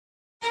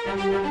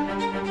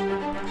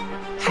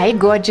Hi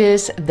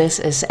gorgeous, this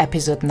is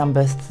episode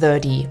number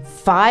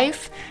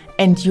 35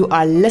 and you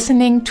are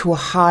listening to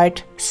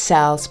Heart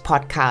Sells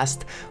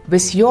Podcast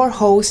with your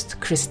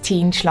host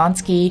Christine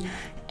Schlonsky,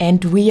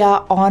 and we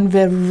are on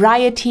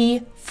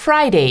Variety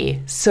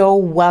Friday, so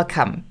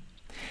welcome.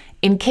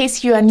 In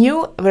case you are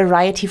new,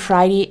 Variety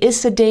Friday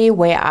is a day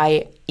where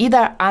I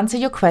either answer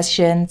your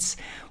questions,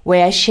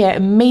 where I share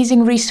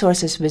amazing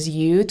resources with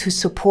you to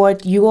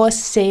support your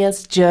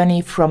sales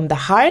journey from the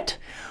heart,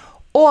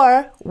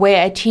 or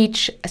where I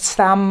teach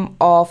some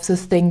of the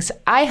things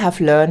I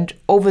have learned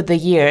over the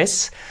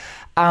years,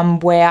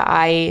 where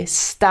I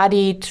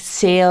studied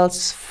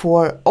sales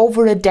for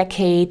over a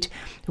decade,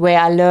 where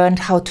I learned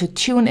how to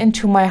tune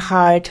into my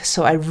heart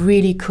so I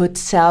really could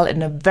sell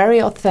in a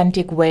very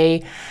authentic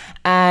way.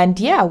 And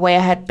where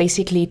I had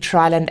basically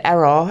trial and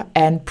error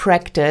and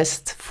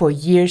practiced for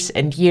years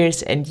and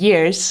years and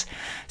years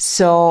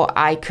so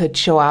I could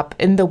show up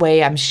in the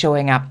way I'm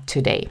showing up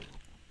today.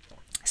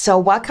 So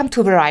welcome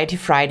to Variety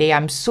Friday.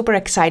 I'm super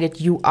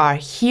excited you are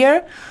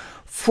here.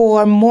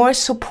 For more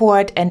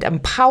support and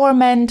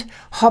empowerment,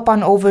 hop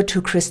on over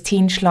to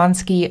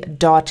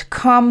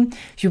christineschlonsky.com.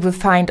 You will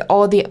find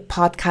all the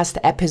podcast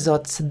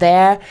episodes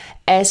there,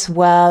 as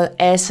well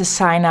as a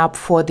sign up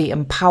for the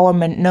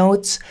Empowerment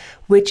Notes,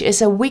 which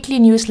is a weekly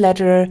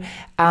newsletter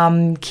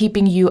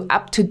keeping you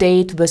up to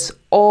date with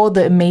all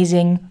the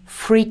amazing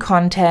free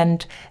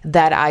content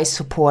that I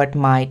support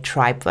my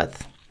tribe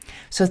with.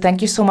 So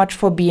thank you so much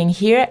for being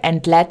here,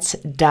 and let's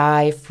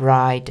dive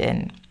right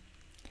in.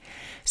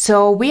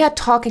 So we are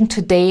talking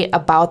today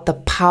about the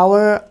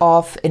power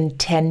of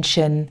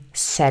intention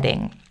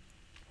setting.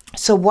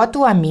 So what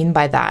do I mean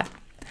by that?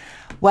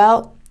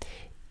 Well,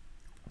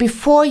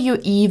 before you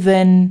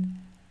even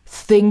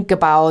think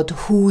about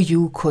who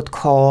you could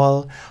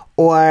call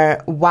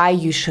or why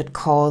you should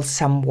call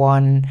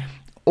someone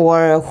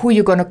or who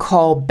you're going to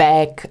call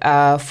back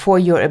for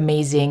your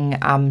amazing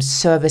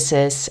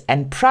services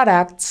and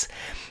products,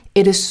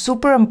 it is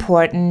super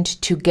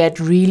important to get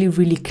really,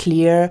 really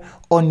clear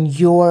on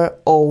your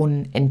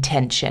own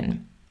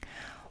intention.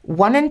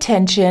 One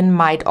intention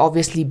might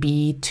obviously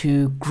be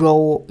to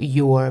grow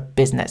your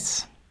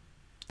business.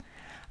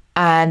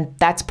 And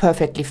that's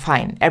perfectly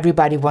fine.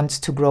 Everybody wants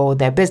to grow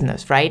their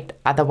business, right?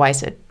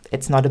 Otherwise,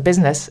 it's not a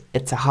business,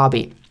 it's a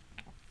hobby.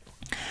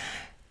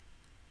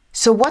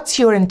 So what's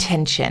your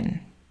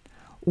intention?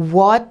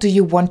 What do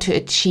you want to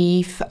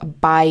achieve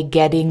by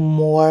getting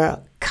more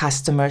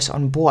customers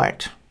on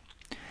board?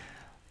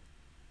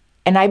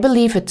 And I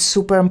believe it's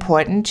super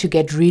important to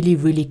get really,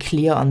 really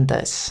clear on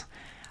this.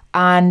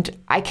 And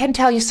I can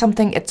tell you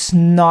something, it's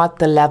not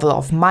the level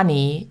of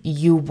money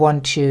you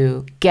want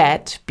to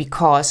get,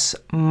 because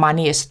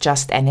money is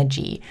just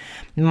energy.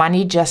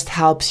 Money just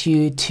helps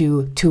you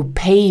to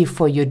pay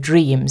for your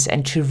dreams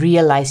and to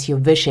realize your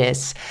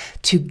wishes,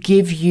 to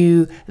give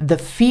you the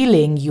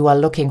feeling you are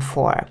looking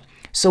for.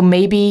 So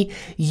maybe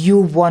you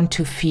want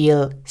to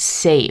feel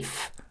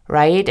safe,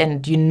 right?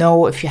 And you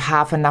know, if you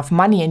have enough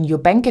money in your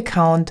bank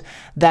account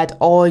that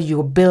all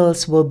your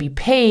bills will be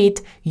paid,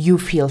 you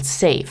feel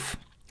safe.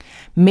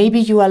 Maybe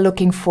you are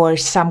looking for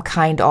some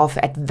kind of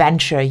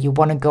adventure. You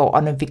want to go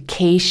on a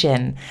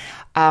vacation,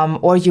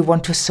 or you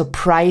want to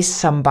surprise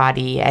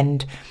somebody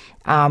and,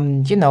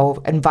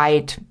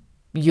 invite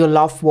your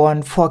loved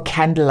one for a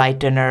candlelight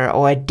dinner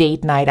or a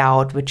date night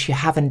out, which you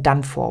haven't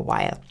done for a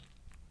while.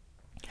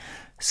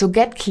 So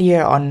get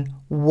clear on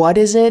what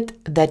is it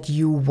that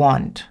you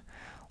want.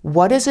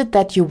 What is it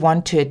that you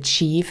want to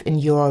achieve in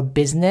your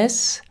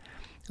business,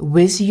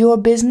 with your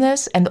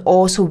business, and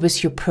also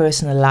with your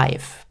personal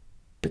life?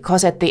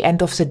 Because at the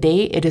end of the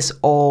day, it is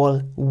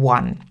all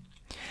one.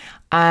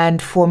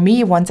 And for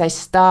me, once I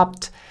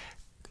stopped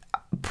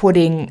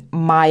putting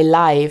my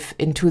life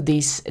into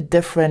these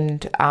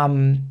different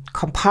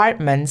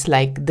compartments,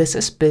 like this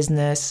is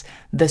business,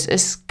 this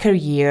is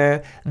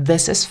career,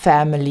 this is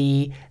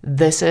family,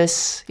 this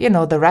is,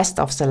 the rest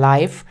of the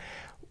life.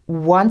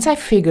 Once I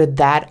figured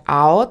that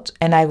out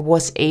and I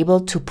was able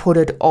to put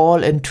it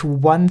all into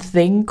one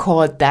thing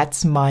called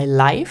That's My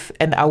Life,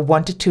 and I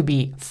wanted to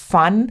be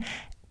fun,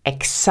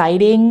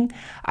 exciting,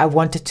 I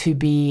wanted to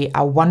be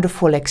a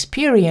wonderful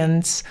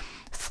experience,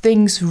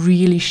 things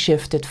really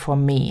shifted for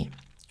me.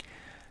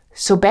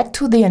 So back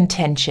to the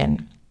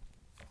intention.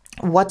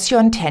 What's your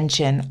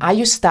intention? Are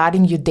you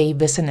starting your day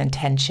with an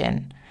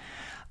intention?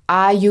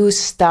 Are you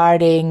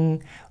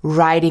starting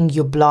writing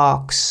your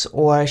blogs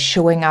or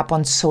showing up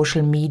on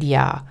social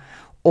media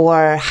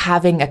or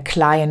having a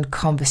client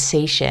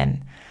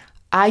conversation?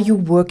 Are you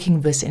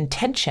working with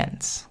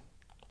intentions?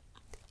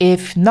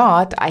 If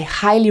not, I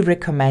highly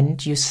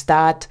recommend you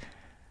start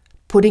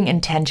putting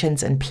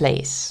intentions in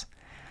place.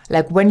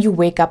 Like when you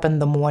wake up in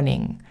the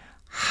morning,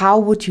 how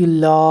would you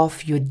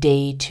love your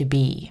day to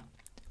be?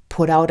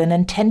 Put out an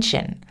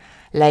intention.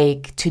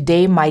 Like,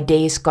 today my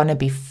day is gonna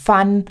be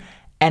fun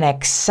and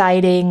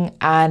exciting,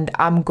 and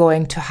I'm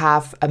going to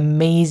have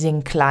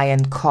amazing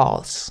client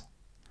calls.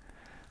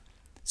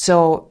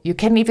 So you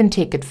can even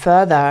take it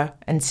further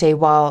and say,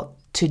 well,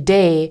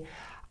 today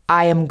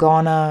I am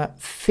gonna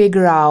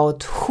figure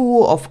out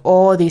who of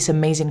all these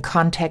amazing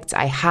contacts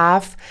I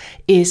have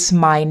is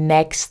my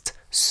next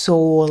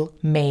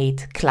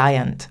soulmate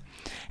client.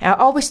 And I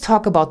always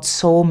talk about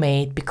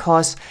soulmate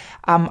because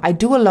I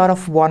do a lot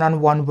of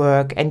one-on-one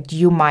work, and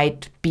you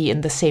might be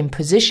in the same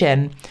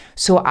position.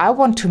 So I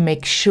want to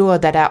make sure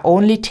that I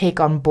only take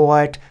on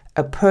board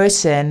a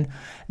person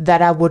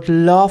that I would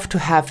love to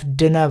have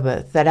dinner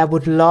with, that I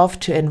would love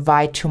to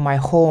invite to my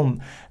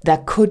home,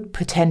 that could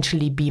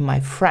potentially be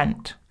my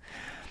friend.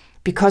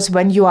 Because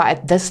when you are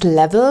at this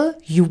level,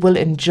 you will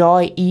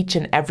enjoy each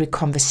and every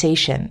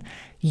conversation.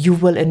 You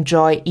will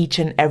enjoy each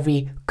and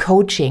every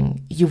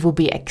coaching. You will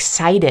be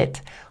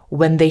excited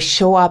when they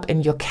show up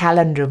in your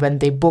calendar, when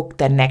they book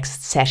their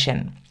next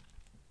session.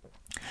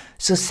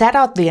 So set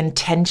out the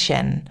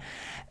intention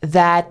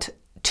that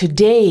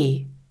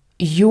today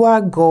you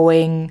are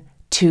going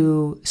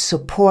to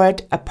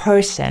support a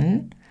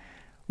person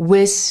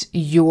with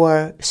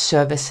your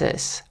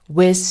services,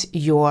 with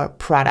your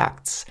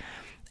products.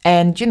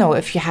 And,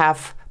 if you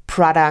have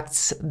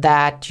products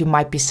that you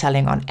might be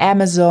selling on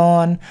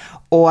Amazon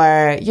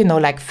or,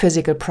 like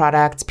physical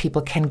products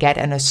people can get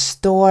in a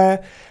store,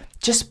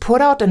 just put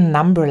out a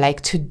number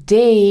like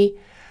today,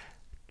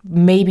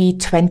 maybe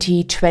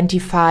 20,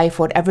 25,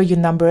 whatever your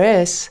number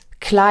is,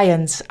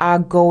 clients are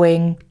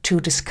going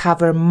to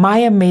discover my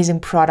amazing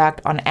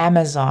product on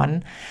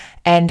Amazon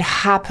and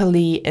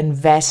happily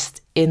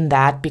invest in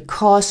that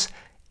because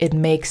it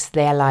makes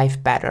their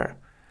life better.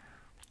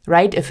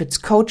 Right? If it's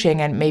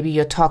coaching and maybe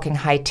you're talking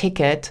high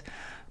ticket,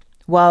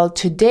 well,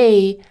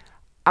 today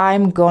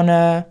I'm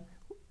gonna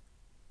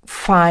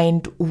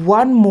find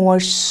one more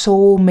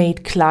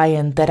soulmate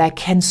client that I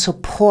can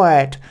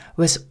support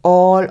with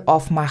all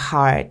of my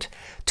heart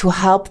to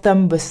help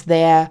them with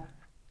their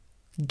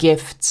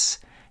gifts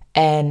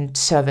and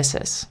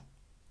services,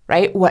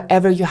 right?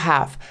 Whatever you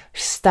have,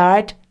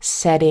 start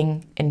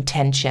setting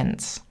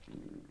intentions.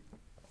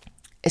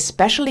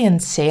 Especially in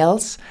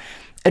sales,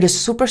 it is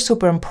super,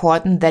 super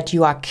important that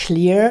you are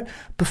clear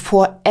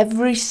before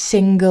every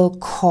single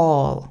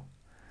call,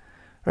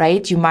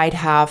 right? You might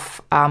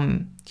have,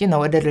 a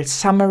little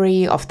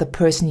summary of the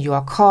person you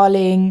are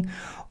calling,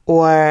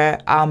 or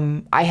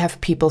I have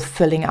people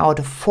filling out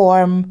a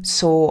form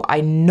so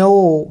I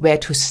know where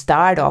to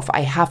start off.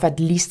 I have at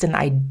least an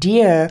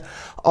idea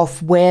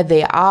of where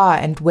they are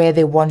and where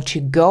they want to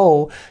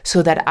go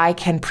so that I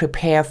can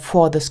prepare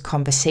for this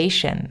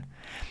conversation.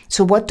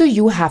 So what do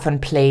you have in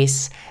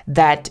place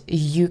that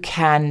you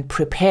can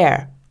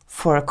prepare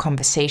for a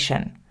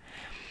conversation?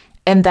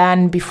 And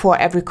then before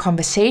every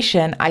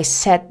conversation, I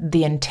set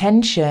the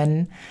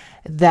intention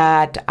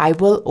that I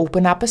will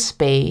open up a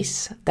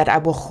space, that I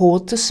will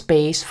hold the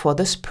space for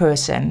this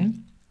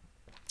person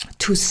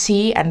to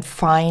see and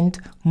find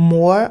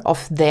more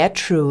of their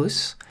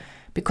truths.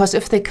 Because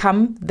if they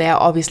come, they're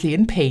obviously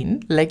in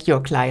pain, like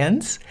your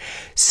clients.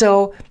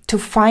 So to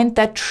find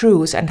that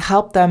truth and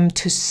help them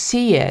to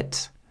see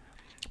it,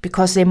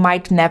 because they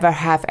might never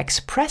have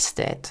expressed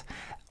it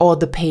or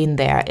the pain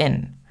they're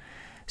in.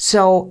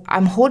 So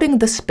I'm holding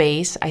the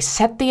space. I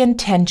set the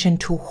intention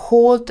to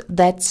hold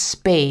that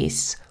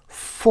space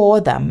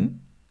for them.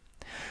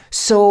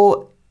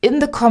 So in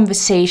the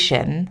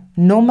conversation,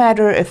 no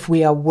matter if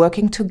we are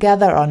working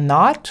together or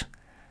not,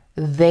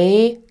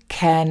 they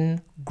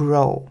can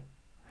grow.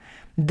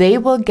 They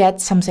will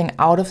get something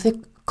out of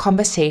the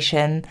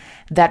conversation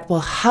that will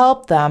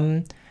help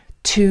them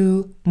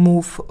to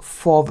move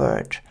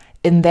forward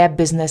in their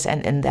business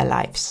and in their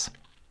lives.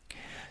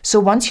 So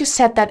once you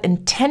set that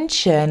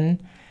intention,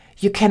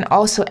 you can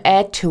also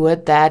add to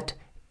it that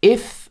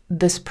if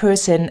this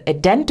person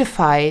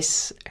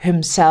identifies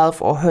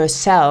himself or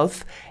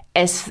herself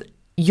as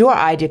your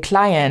ideal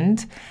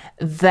client,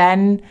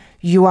 then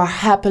you are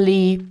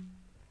happily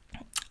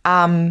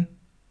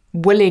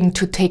willing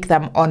to take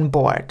them on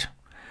board,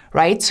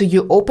 right? So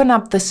you open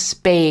up the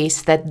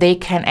space that they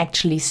can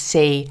actually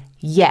say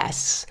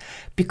yes.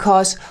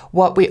 Because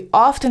what we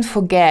often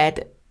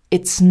forget,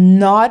 it's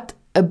not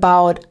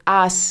about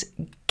us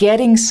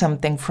getting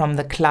something from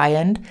the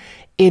client.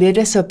 It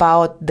is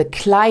about the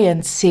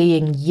client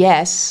saying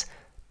yes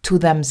to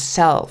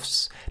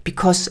themselves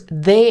because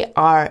they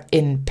are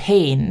in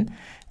pain.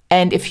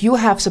 And if you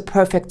have the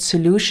perfect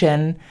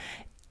solution,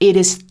 it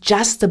is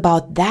just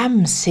about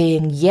them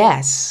saying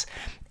yes.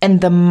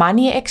 And the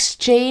money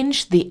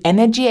exchange, the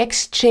energy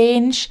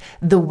exchange,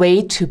 the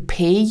way to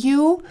pay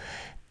you,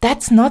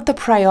 that's not the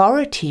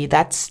priority.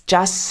 That's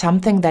just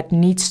something that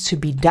needs to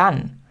be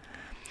done.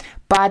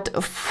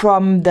 But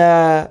from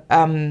the,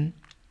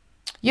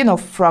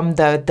 from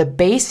the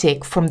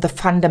basic, from the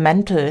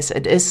fundamentals,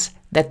 it is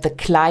that the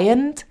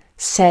client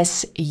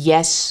says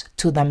yes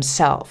to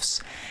themselves.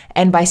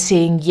 And by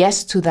saying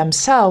yes to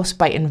themselves,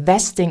 by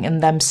investing in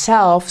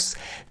themselves,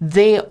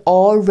 they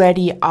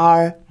already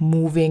are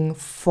moving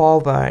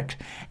forward.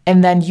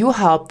 And then you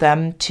help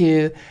them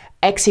to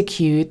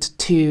execute,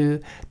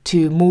 to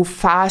move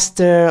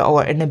faster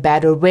or in a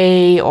better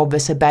way or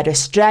with a better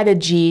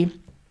strategy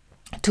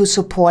to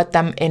support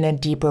them in a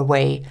deeper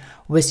way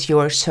with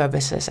your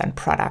services and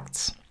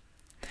products.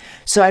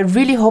 So I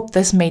really hope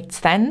this made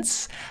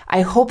sense.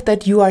 I hope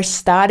that you are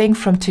starting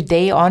from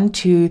today on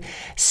to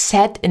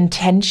set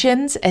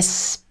intentions,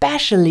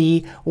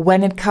 especially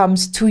when it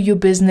comes to your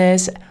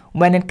business,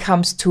 when it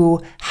comes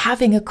to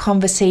having a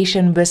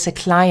conversation with a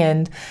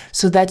client,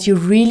 so that you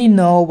really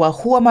know, well,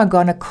 who am I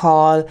gonna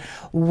call?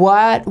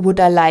 What would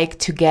I like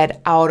to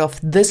get out of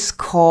this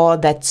call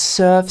that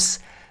serves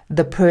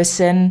the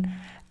person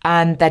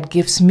and that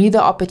gives me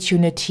the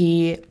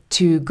opportunity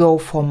to go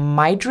for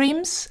my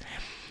dreams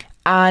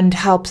and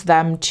helps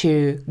them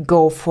to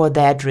go for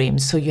their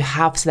dreams. So you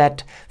have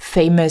that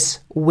famous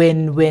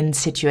win-win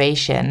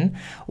situation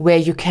where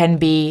you can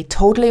be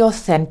totally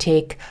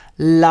authentic,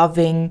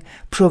 loving,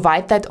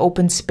 provide that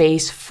open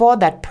space for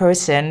that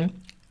person,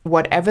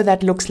 whatever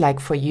that looks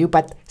like for you,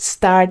 but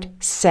start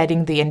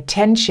setting the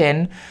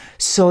intention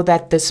so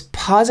that this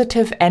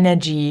positive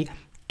energy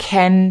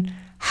can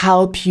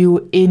help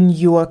you in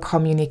your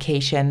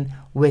communication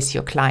with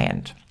your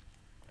client.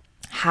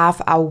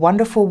 Have a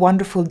wonderful,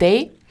 wonderful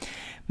day.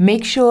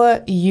 Make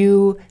sure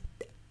you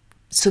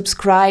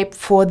subscribe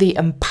for the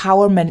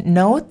Empowerment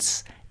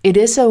Notes. It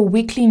is a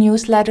weekly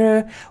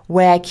newsletter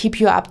where I keep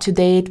you up to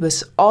date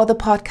with all the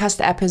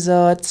podcast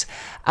episodes,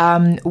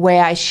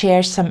 where I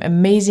share some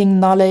amazing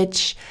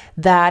knowledge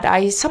that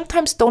I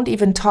sometimes don't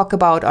even talk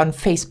about on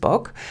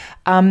Facebook.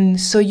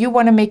 So you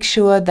want to make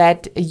sure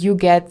that you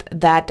get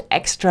that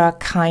extra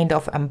kind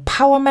of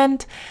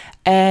empowerment.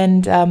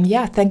 And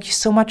thank you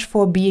so much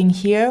for being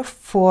here,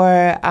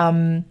 for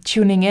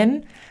tuning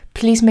in.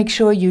 Please make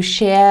sure you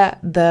share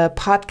the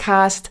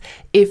podcast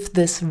if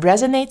this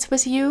resonates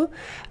with you,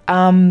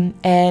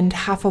 and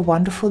have a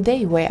wonderful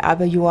day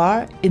wherever you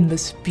are in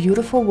this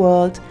beautiful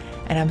world.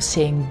 And I'm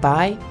saying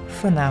bye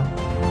for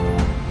now.